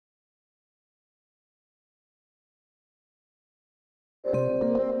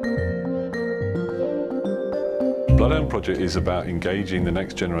Bloodhound project is about engaging the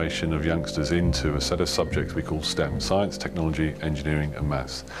next generation of youngsters into a set of subjects we call STEM, science, technology, engineering and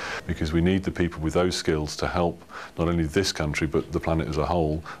maths, because we need the people with those skills to help not only this country but the planet as a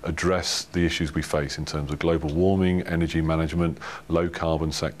whole address the issues we face in terms of global warming, energy management, low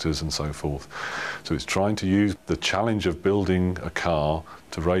carbon sectors and so forth. So it's trying to use the challenge of building a car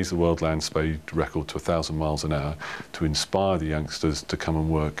to raise the world land speed record to 1,000 miles an hour to inspire the youngsters to come and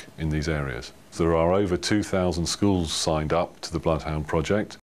work in these areas. There are over 2,000 schools signed up to the Bloodhound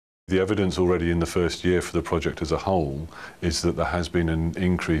project. The evidence already in the first year for the project as a whole is that there has been an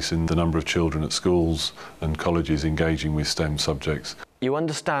increase in the number of children at schools and colleges engaging with STEM subjects. You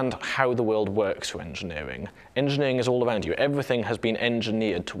understand how the world works through engineering. Engineering is all around you. Everything has been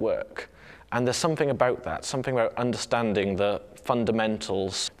engineered to work. And there's something about that, something about understanding the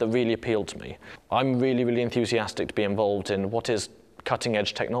fundamentals that really appeal to me. I'm really, really enthusiastic to be involved in what is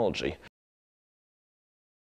cutting-edge technology.